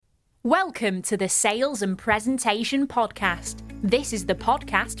Welcome to the Sales and Presentation Podcast. This is the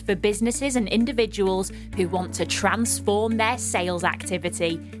podcast for businesses and individuals who want to transform their sales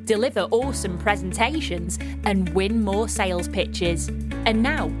activity, deliver awesome presentations, and win more sales pitches. And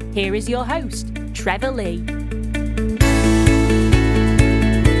now, here is your host, Trevor Lee.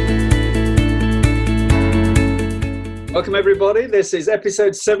 Welcome everybody. This is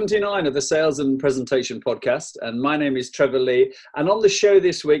episode 79 of the Sales and Presentation Podcast, and my name is Trevor Lee. And on the show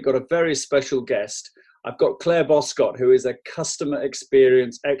this week, got a very special guest. I've got Claire Boscott, who is a customer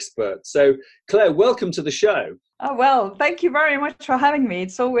experience expert. So, Claire, welcome to the show. Oh, well, thank you very much for having me.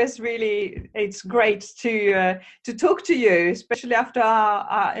 It's always it's great to talk to you, especially after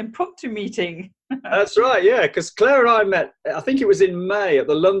our impromptu meeting. That's right, yeah, because Claire and I met, I think it was in May at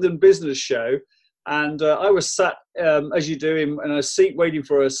the London Business Show. And I was sat, as you do, in a seat waiting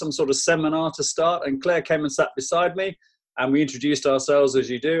for some sort of seminar to start. And Claire came and sat beside me, and we introduced ourselves as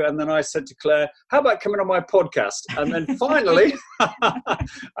you do. And then I said to Claire, how about coming on my podcast? And then finally,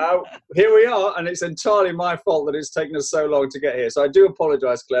 here we are. And it's entirely my fault that it's taken us so long to get here. So I do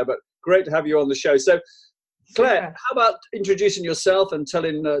apologize, Claire, but great to have you on the show. So, Claire, how about introducing yourself and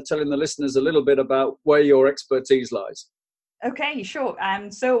telling the listeners a little bit about where your expertise lies? Okay, sure.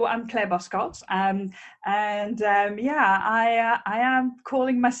 So I'm Claire Boscott, I am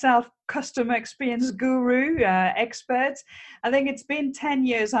calling myself customer experience guru, expert. I think it's been 10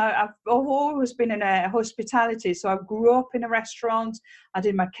 years. I've always been in a hospitality. So I grew up in a restaurant. I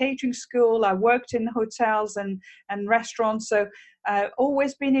did my catering school. I worked in hotels and restaurants. So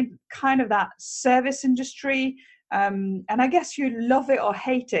always been in kind of that service industry. And I guess you love it or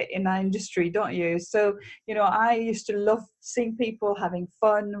hate it in that industry, don't you? So, I used to love seeing people having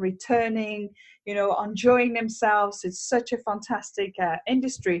fun, returning, enjoying themselves. It's such a fantastic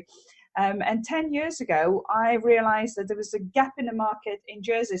industry. And 10 years ago, I realized that there was a gap in the market in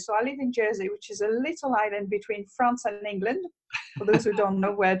Jersey. So I live in Jersey, which is a little island between France and England, for those who don't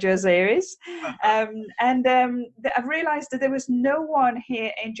know where Jersey is. I realized that there was no one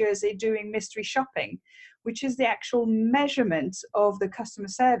here in Jersey doing mystery shopping, which is the actual measurement of the customer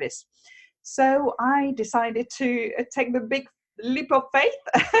service. So I decided to take the big leap of faith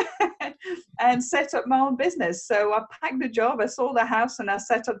and set up my own business. So I packed the job, I sold the house, and I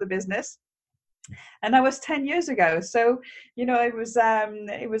set up the business. And that was 10 years ago. So, it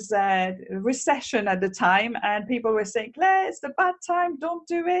was a recession at the time, and people were saying, Claire, it's the bad time, don't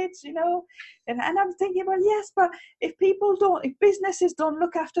do it, And I'm thinking, well, yes, but if businesses don't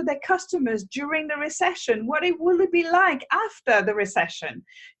look after their customers during the recession, will it be like after the recession?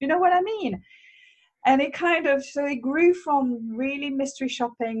 You know what I mean? And it it grew from really mystery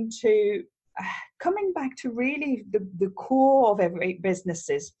shopping to coming back to really the core of every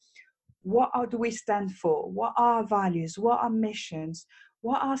businesses. What do we stand for? What are our values? What are missions?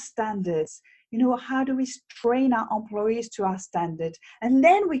 What are standards? How do we train our employees to our standard? And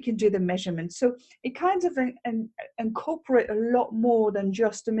then we can do the measurement. So it kind of incorporate a lot more than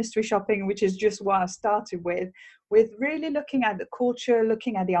just the mystery shopping, which is just what I started with really looking at the culture,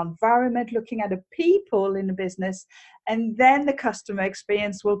 looking at the environment, looking at the people in the business, and then the customer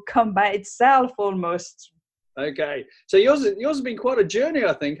experience will come by itself almost. Okay, so yours has been quite a journey,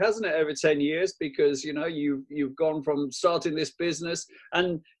 I think, hasn't it, over 10 years? Because you've gone from starting this business,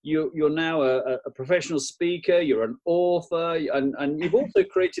 and you're now a professional speaker. You're an author, and you've also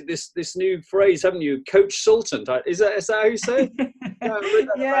created this new phrase, haven't you? Coach Sultan. Is that how you say it?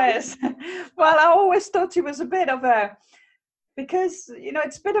 Yes. Well, I always thought it was a bit of because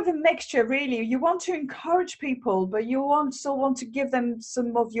it's a bit of a mixture, really. You want to encourage people, but you also want to give them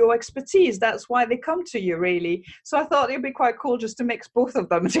some of your expertise. That's why they come to you, really. So I thought it'd be quite cool just to mix both of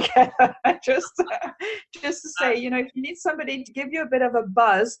them together. just to say, if you need somebody to give you a bit of a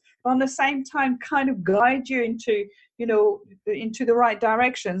buzz, but on the same time kind of guide you into the right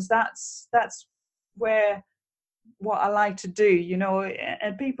directions, that's where what I like to do,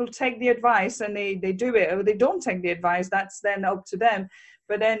 and people take the advice and they do it, or they don't take the advice. That's then up to them.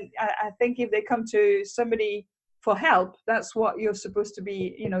 But then I think if they come to somebody for help, that's what you're supposed to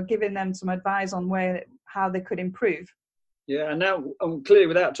be, giving them some advice on how they could improve. Yeah, and now clearly,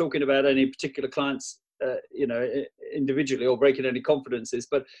 without talking about any particular clients, individually or breaking any confidences,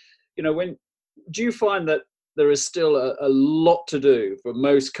 but when do you find that there is still a lot to do for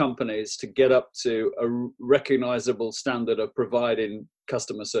most companies to get up to a recognizable standard of providing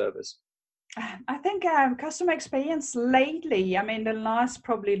customer service? I think customer experience lately, the last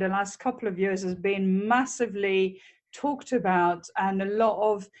couple of years has been massively talked about, and a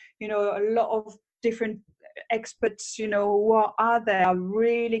lot of different experts, what are there, are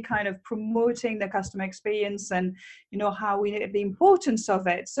really kind of promoting the customer experience and, how the importance of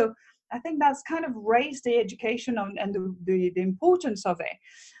it. So I think that's kind of raised the education and the importance of it.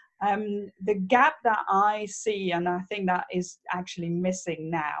 The gap that I see, and I think that is actually missing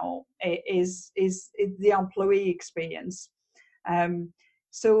now, is the employee experience.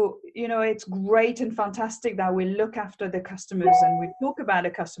 So, it's great and fantastic that we look after the customers and we talk about the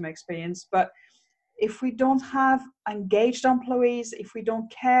customer experience, but if we don't have engaged employees, if we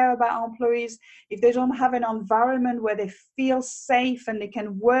don't care about employees, if they don't have an environment where they feel safe and they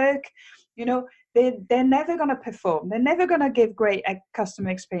can work, they're never going to perform. They're never going to give great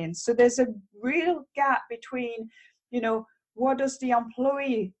customer experience. So there's a real gap between, what does the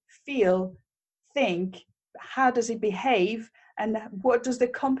employee feel, think, how does he behave, and what does the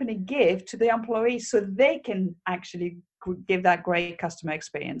company give to the employees so they can actually give that great customer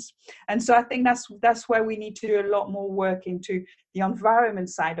experience. And so I think that's where we need to do a lot more work into the environment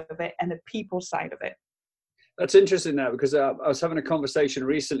side of it and the people side of it. That's interesting now, because I was having a conversation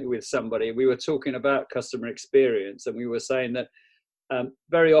recently with somebody. We were talking about customer experience, and we were saying that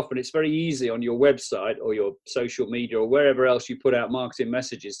very often it's very easy on your website or your social media or wherever else you put out marketing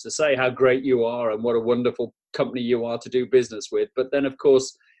messages to say how great you are and what a wonderful company you are to do business with. But then, of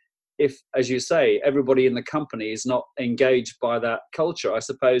course, if, as you say, everybody in the company is not engaged by that culture, I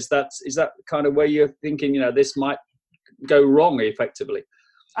suppose is that kind of where you're thinking, this might go wrong effectively?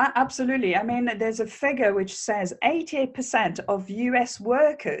 Absolutely. I mean, there's a figure which says 88% of US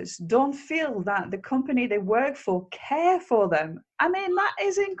workers don't feel that the company they work for care for them. I mean, that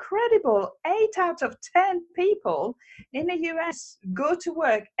is incredible. 8 out of 10 people in the US go to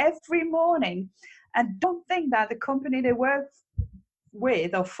work every morning and don't think that the company they work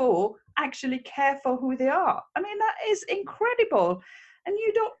with or for actually care for who they are. I mean, that is incredible. And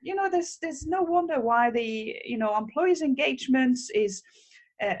there's no wonder why the, employees' engagement is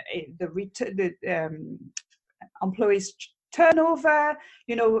the employees turnover,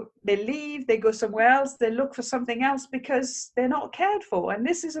 they leave, they go somewhere else, they look for something else because they're not cared for. And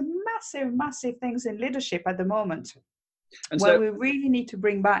this is a massive things in leadership at the moment, and where we really need to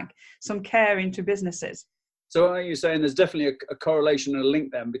bring back some care into businesses. So are you saying there's definitely a correlation and a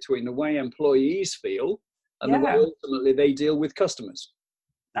link then between the way employees feel and the way ultimately they deal with customers?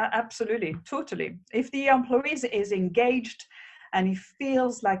 Absolutely, totally. If the employee is engaged and he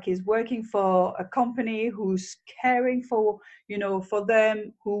feels like he's working for a company who's caring for, for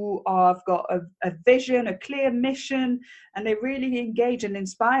them, who have got a vision, a clear mission, and they're really engaged and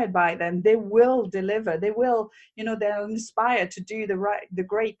inspired by them, they will deliver. They will, they're inspired to do the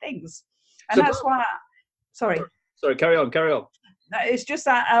great things. And so that's why, sorry, carry on. It's just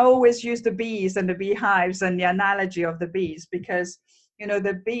that I always use the bees and the beehives and the analogy of the bees, because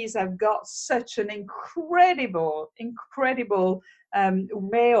the bees have got such an incredible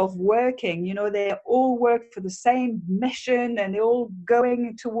way of working. They all work for the same mission, and they're all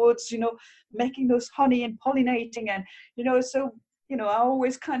going towards, making those honey and pollinating. And, so, I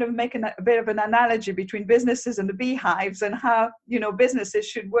always kind of make a bit of an analogy between businesses and the beehives, and how, businesses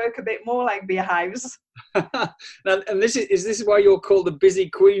should work a bit more like beehives. Now, and this is why you're called the Busy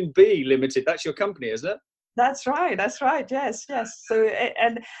Queen Bee Limited. That's your company, isn't it? That's right. Yes. So,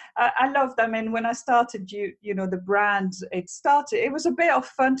 and I love them. And when I started, the brand, it was a bit of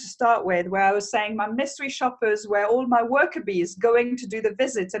fun to start with, where I was saying my mystery shoppers were all my worker bees going to do the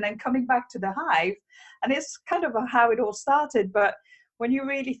visits and then coming back to the hive. And it's kind of how it all started. But when you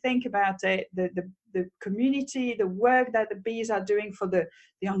really think about it, the community, the work that the bees are doing for the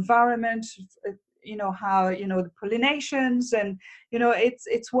environment, how, the pollinations, and,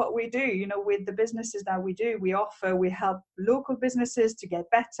 it's what we do, with the businesses that we do. We help local businesses to get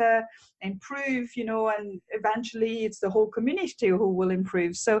better, improve, and eventually it's the whole community who will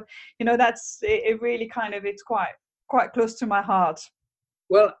improve. So, that's, it really kind of, it's quite close to my heart.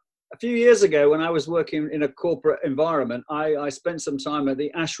 Well, a few years ago, when I was working in a corporate environment, I spent some time at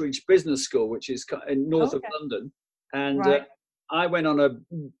the Ashridge Business School, which is in north of London. And right. I went on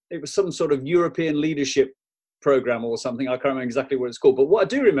it was some sort of European leadership program or something. I can't remember exactly what it's called. But what I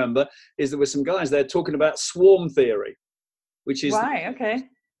do remember is there were some guys there talking about swarm theory, which is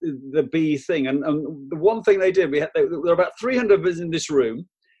the bee thing. And the one thing they did, there were about 300 of us in this room,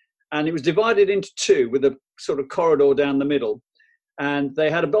 and it was divided into two with a sort of corridor down the middle. And they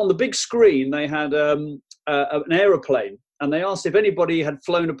had, on the big screen, they had an aeroplane. And they asked if anybody had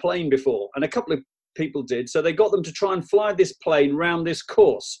flown a plane before. And a couple of people did. So they got them to try and fly this plane round this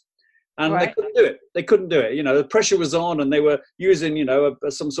course. And they couldn't do it. The pressure was on, and they were using,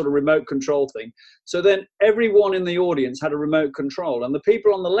 some sort of remote control thing. So then everyone in the audience had a remote control. And the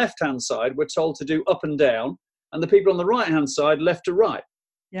people on the left-hand side were told to do up and down. And the people on the right-hand side, left to right.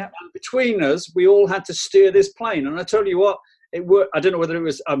 Yeah. And between us, we all had to steer this plane. And I tell you what, it worked. I don't know whether it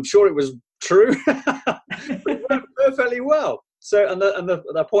was, I'm sure it was true, but it worked perfectly well. So, and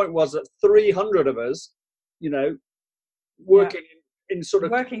the point was that 300 of us, working in sort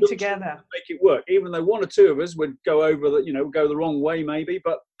of working together to make it work, even though one or two of us would go over go the wrong way maybe,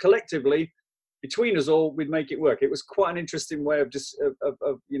 but collectively between us all we'd make it work. It was quite an interesting way of just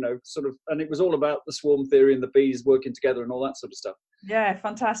sort of, and it was all about the swarm theory and the bees working together and all that sort of stuff. Yeah,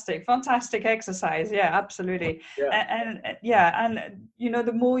 fantastic exercise. Yeah, absolutely. Yeah. And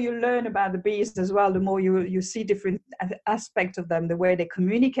the more you learn about the bees as well, the more you see different aspects of them, the way they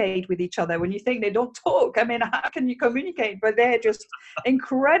communicate with each other. When you think they don't talk, I mean, how can you communicate? But they're just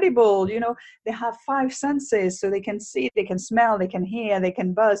incredible. They have 5 senses, so they can see, they can smell, they can hear, they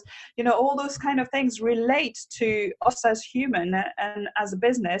can buzz. All those kind of things relate to us as human, and as a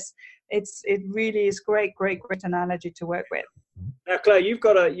business, it really is great analogy to work with. Now, Claire, you've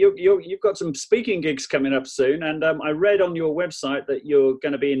got some speaking gigs coming up soon, and I read on your website that you're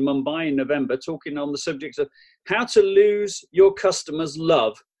going to be in Mumbai in November, talking on the subject of how to lose your customers'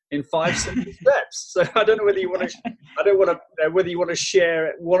 love in 5 simple steps. So I don't know whether you want to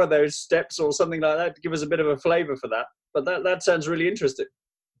share one of those steps or something like that to give us a bit of a flavour for that. But that sounds really interesting.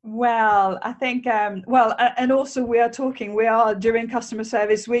 Well, I think, and also we are during Customer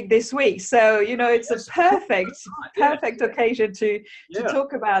Service Week this week. So, it's a perfect occasion to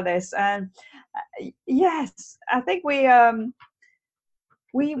talk about this. And yes, I think we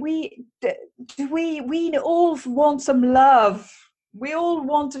all want some love. We all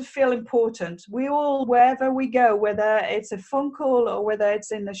want to feel important. We all, wherever we go, whether it's a phone call or whether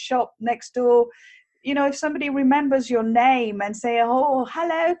it's in the shop next door, if somebody remembers your name and say, "Oh,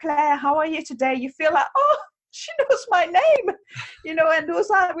 hello, Claire, how are you today?" You feel like, "Oh, she knows my name," and those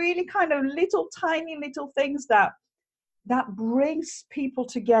are really kind of tiny little things that brings people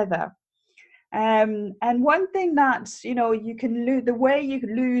together. And one thing that, you can lose, the way you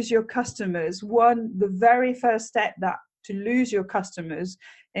lose your customers, the very first step to lose your customers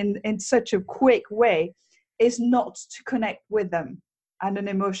in such a quick way is not to connect with them at an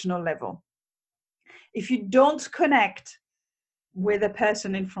emotional level. If you don't connect with a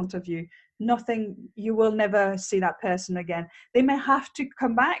person in front of you, you will never see that person again. They may have to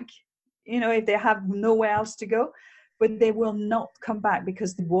come back, if they have nowhere else to go, but they will not come back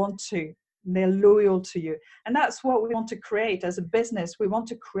because they want to. They're loyal to you. And that's what we want to create as a business. We want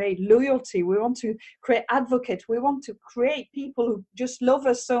to create loyalty. We want to create advocates. We want to create people who just love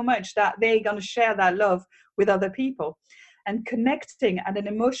us so much that they're going to share that love with other people. And connecting at an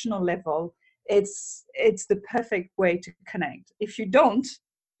emotional level, it's the perfect way to connect. If you don't,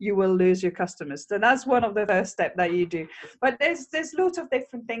 you will lose your customers. So that's one of the first steps that you do. But there's lots of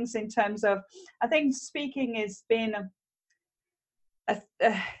different things in terms of, I think speaking has been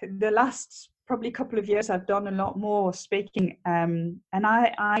the last probably couple of years I've done a lot more speaking, and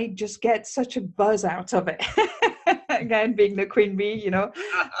I just get such a buzz out of it. Again, being the queen bee,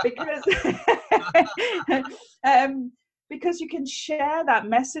 because you can share that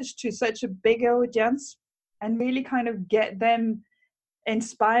message to such a big audience and really kind of get them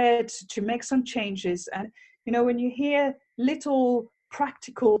inspired to make some changes. And, when you hear little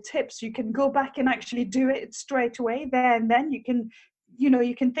practical tips, you can go back and actually do it straight away there. And then you can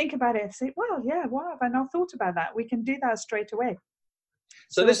think about it and say, well, yeah, why have I not thought about that? We can do that straight away.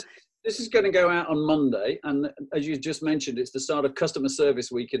 So this is going to go out on Monday. And as you just mentioned, it's the start of Customer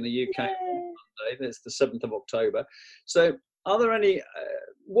Service Week in the UK. Monday. It's the 7th of October. So are there any,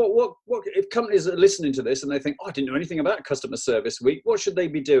 what if companies are listening to this and they think, "Oh, I didn't know anything about Customer Service Week," what should they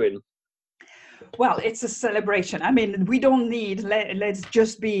be doing? Well, it's a celebration. I mean, we don't need, let's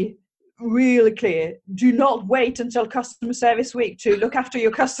just be really clear. Do not wait until Customer Service Week to look after your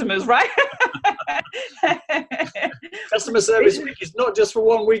customers, right? Customer Service Week is not just for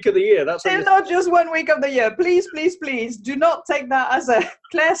 1 week of the year. It's not just 1 week of the year. Please, please, please do not take that as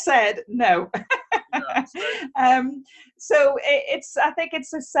Claire said, no. So I think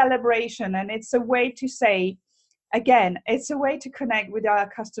it's a celebration, and it's a way to say, again, it's a way to connect with our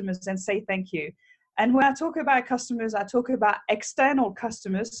customers and say thank you. And when I talk about customers, I talk about external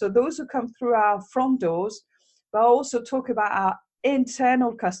customers, so those who come through our front doors, but I also talk about our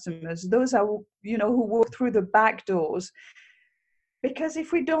internal customers, those are, who walk through the back doors. Because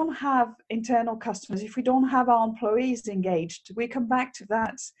if we don't have internal customers, if we don't have our employees engaged, we come back to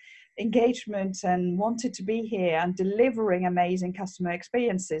that engagement and wanted to be here and delivering amazing customer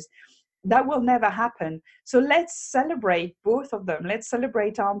experiences. That will never happen. So let's celebrate both of them. Let's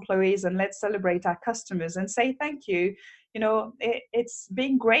celebrate our employees and let's celebrate our customers and say thank you. It's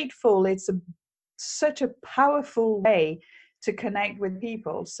being grateful. It's such a powerful way to connect with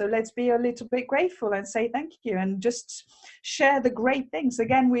people. So let's be a little bit grateful and say thank you and just share the great things.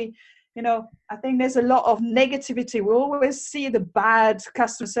 Again, I think there's a lot of negativity. We always see the bad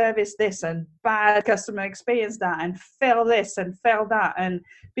customer service this and bad customer experience that, and fail this and fail that, and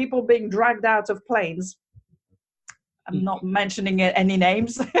people being dragged out of planes. I'm not mentioning any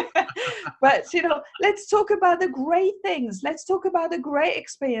names, but let's talk about the great things. Let's talk about the great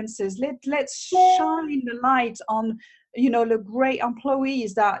experiences. Let's shine the light on the great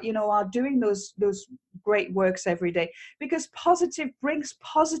employees that are doing those great works every day, because positive brings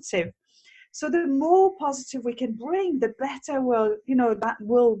positive. So the more positive we can bring, the better that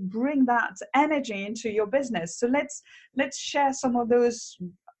will bring that energy into your business. So let's share some of those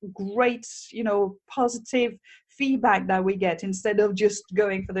great positive feedback that we get, instead of just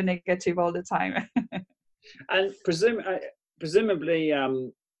going for the negative all the time. And presumably,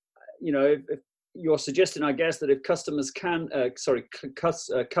 if you're suggesting, I guess, that if customers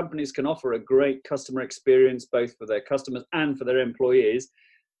companies can offer a great customer experience both for their customers and for their employees,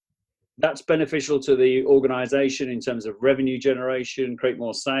 that's beneficial to the organization in terms of revenue generation, create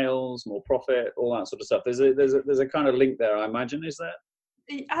more sales, more profit, all that sort of stuff. There's a kind of link there, I imagine, is there?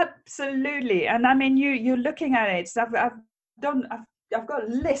 Absolutely. And I mean, you're looking at it. So I've got a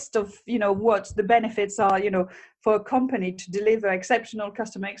list of what the benefits are for a company to deliver exceptional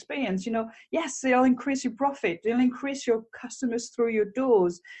customer experience. Yes, they'll increase your profit, they'll increase your customers through your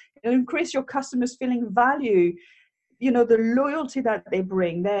doors, it'll increase your customers feeling value, the loyalty that they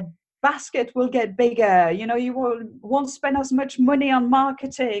bring, their basket will get bigger. You won't spend as much money on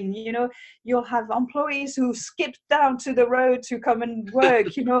marketing. You'll have employees who skip down to the road to come and work.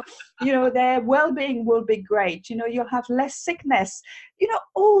 Their well-being will be great. You'll have less sickness.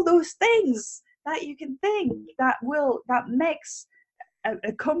 All those things that you can think that makes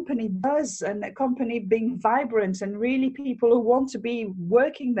a company buzz, and a company being vibrant, and really people who want to be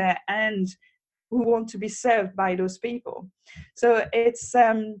working there and who want to be served by those people. So it's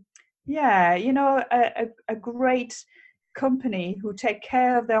a great company who take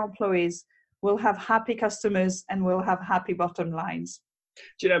care of their employees will have happy customers and will have happy bottom lines.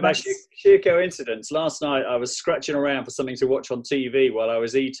 Do you know, by sheer coincidence, last night I was scratching around for something to watch on TV while I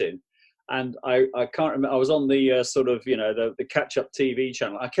was eating, and I can't remember, I was on the the catch-up TV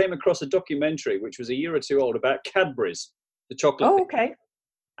channel. I came across a documentary which was a year or two old about Cadbury's, the chocolate. Oh, okay.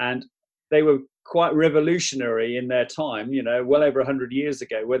 And they were quite revolutionary in their time, well over 100 years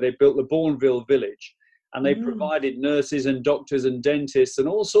ago, where they built the Bourneville village, and they provided nurses and doctors and dentists and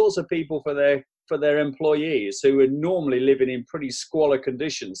all sorts of people for their employees who were normally living in pretty squalor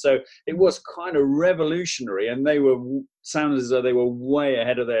conditions. So it was kind of revolutionary, and they sounded as though they were way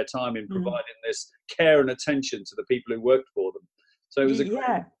ahead of their time in providing this care and attention to the people who worked for them. So it was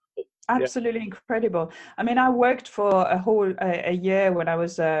absolutely incredible. I mean, I worked for a year when I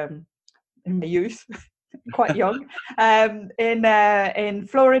was in my youth, quite young, in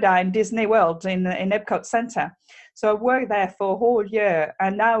Florida, in Disney World, in Epcot Center. So I worked there for a whole year,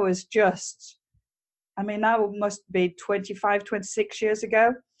 and that was just, that must be 25, 26 years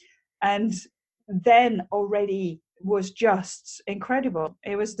ago. And then already was just incredible.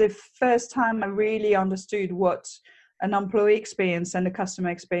 It was the first time I really understood what an employee experience and a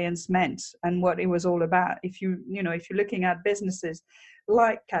customer experience meant, and what it was all about. If you're looking at businesses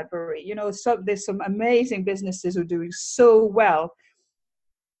like Cadbury, there's some amazing businesses who are doing so well,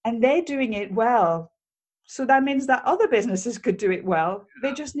 and they're doing it well. So that means that other businesses could do it well.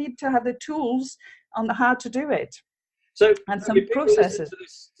 They just need to have the tools on how to do it. So, and some processes.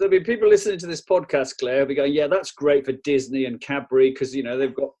 There'll be people listening to this podcast, Claire, will be going, yeah, that's great for Disney and Cadbury, because,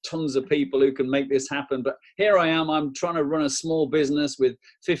 they've got tons of people who can make this happen. But here I am, I'm trying to run a small business with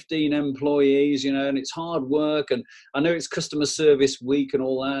 15 employees, and it's hard work. And I know it's customer service week and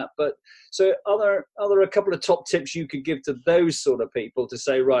all that. But so are there a couple of top tips you could give to those sort of people to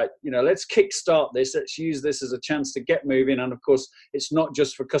say, right, let's kickstart this. Let's use this as a chance to get moving. And of course, it's not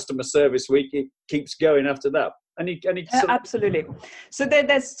just for customer service week. It keeps going after that. Absolutely. So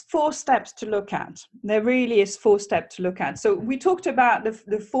there's 4 steps to look at. There really is 4 steps to look at. So we talked about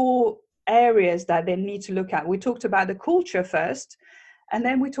the 4 areas that they need to look at. We talked about the culture first, and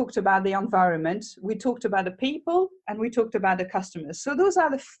then we talked about the environment. We talked about the people, and we talked about the customers. So those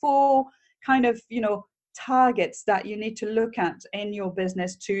are the 4 kind of, targets that you need to look at in your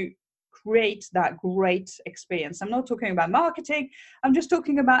business to create that great experience. I'm not talking about marketing. I'm just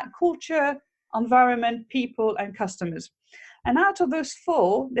talking about culture, environment, people, and customers. And out of those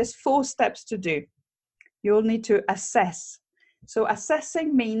 4, there's 4 steps to do. You'll need to assess. So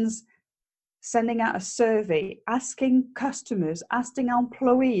assessing means sending out a survey, asking customers, asking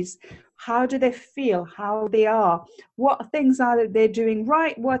employees, how do they feel, how they are, what things are they doing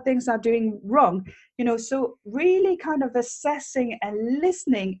right, what things are doing wrong, so really kind of assessing and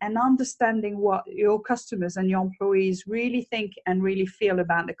listening and understanding what your customers and your employees really think and really feel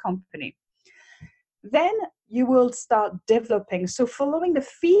about the company. Then you will start developing. So following the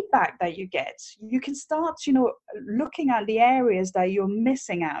feedback that you get, you can start, looking at the areas that you're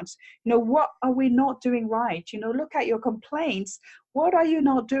missing out. What are we not doing right? Look at your complaints. What are you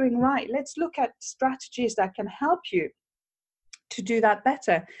not doing right? Let's look at strategies that can help you to do that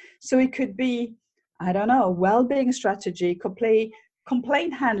better. So it could be, well-being strategy, complaint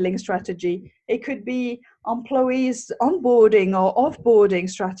handling strategy. It could be employees onboarding or offboarding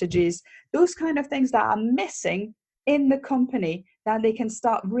strategies, those kind of things that are missing in the company that they can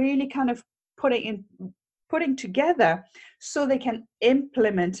start really kind of putting together so they can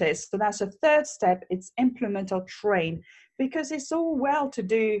implement it. So that's a third step. It's implement or train, because it's all well to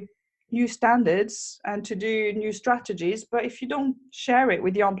do new standards and to do new strategies, but if you don't share it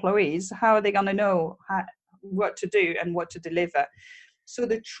with your employees, how are they going to know what to do and what to deliver? So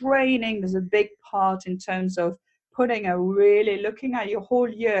the training is a big part in terms of looking at your whole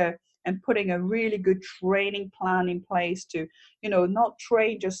year and putting a really good training plan in place to, not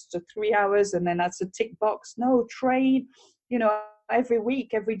train just 3 hours and then that's a tick box. No, train, every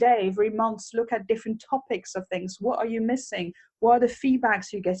week, every day, every month, look at different topics of things. What are you missing? What are the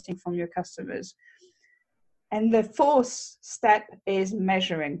feedbacks you're getting from your customers? And the fourth step is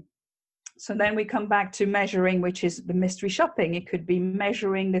measuring. So then we come back to measuring, which is the mystery shopping. It could be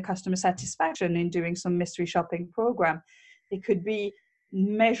measuring the customer satisfaction in doing some mystery shopping program. It could be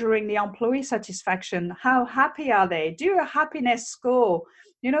measuring the employee satisfaction. How happy are they? Do a happiness score.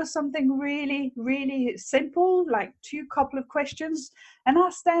 Something really, really simple, like 2 couple of questions, and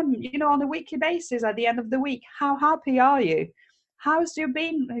ask them, on a weekly basis at the end of the week, how happy are you? How's your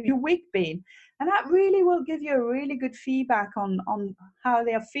week been? And that really will give you a really good feedback on how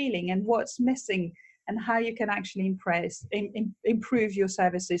they are feeling and what's missing and how you can actually improve your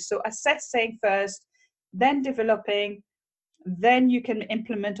services. So assessing first, then developing, then you can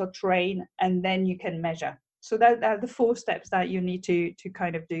implement or train, and then you can measure. So that are the 4 steps that you need to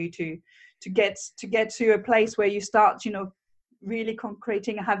kind of do to get to a place where you start, really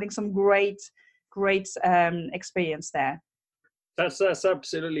concreting and having some great experience there. That's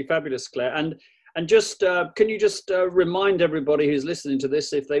absolutely fabulous, Claire. And just can you just remind everybody who's listening to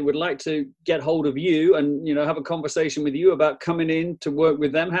this, if they would like to get hold of you and have a conversation with you about coming in to work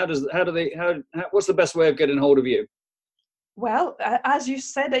with them, what's the best way of getting hold of you? Well, as you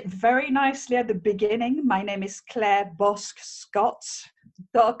said it very nicely at the beginning, my name is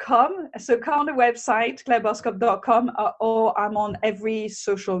claireboscscott.com. So come on the website, claireboscscott.com, or I'm on every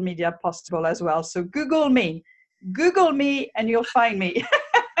social media possible as well. So Google me and you'll find me.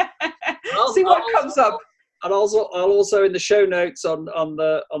 See what comes up. And I'll also in the show notes on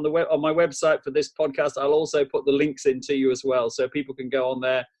my website for this podcast, I'll also put the links into you as well, so people can go on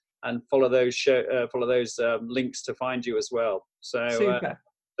there and follow those links to find you as well. So, super.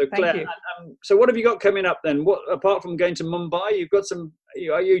 So Claire, so what have you got coming up then? What, apart from going to Mumbai, you've got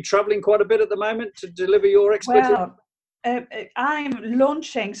are you traveling quite a bit at the moment to deliver your expertise? Well, I'm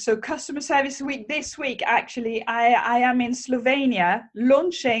launching, so Customer Service Week this week, actually, I am in Slovenia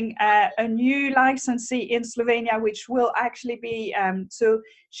launching a new licensee in Slovenia, which will actually be, so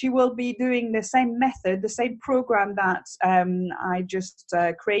she will be doing the same method, the same program that I just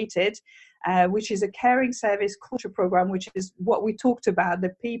created, which is a caring service culture program, which is what we talked about,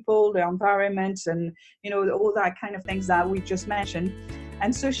 the people, the environment, and, all that kind of things that we just mentioned.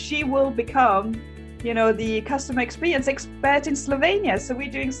 And so she will become the customer experience expert in Slovenia. So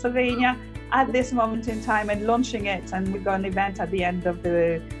we're doing Slovenia at this moment in time and launching it, and we've got an event at the end of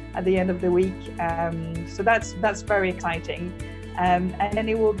the week. So that's very exciting. And then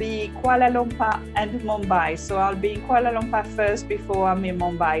it will be Kuala Lumpur and Mumbai. So I'll be in Kuala Lumpur first before I'm in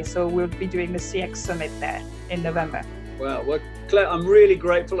Mumbai. So we'll be doing the CX Summit there in November. Well, Claire, I'm really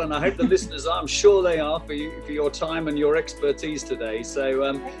grateful, and I hope the listeners are. I'm sure they are for your time and your expertise today. So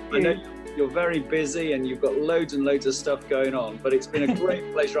I know you're very busy and you've got loads and loads of stuff going on, but it's been a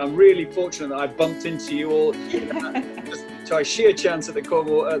great pleasure. I'm really fortunate that I bumped into you all just by sheer chance at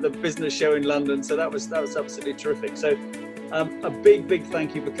the business show in London. So that was absolutely terrific. So a big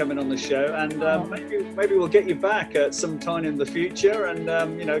thank you for coming on the show, and maybe we'll get you back at some time in the future and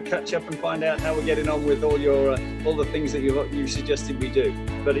catch up and find out how we're getting on with all the things that you suggested we do.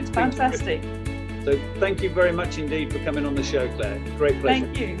 But it's been fantastic. Terrific. So thank you very much indeed for coming on the show, Claire. Great pleasure.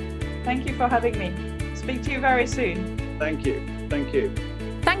 Thank you for having me. Speak to you very soon. Thank you.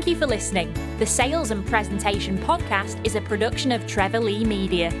 Thank you for listening. The Sales and Presentation Podcast is a production of Trevor Lee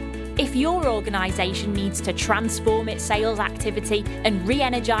Media. If your organisation needs to transform its sales activity and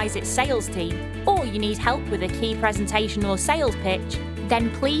re-energise its sales team, or you need help with a key presentation or sales pitch, then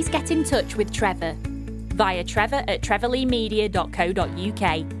please get in touch with Trevor via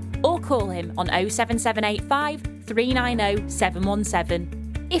trevor@trevorleemedia.co.uk or call him on 07785 390 717.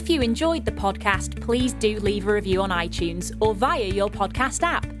 If you enjoyed the podcast, please do leave a review on iTunes or via your podcast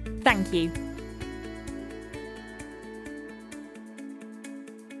app. Thank you.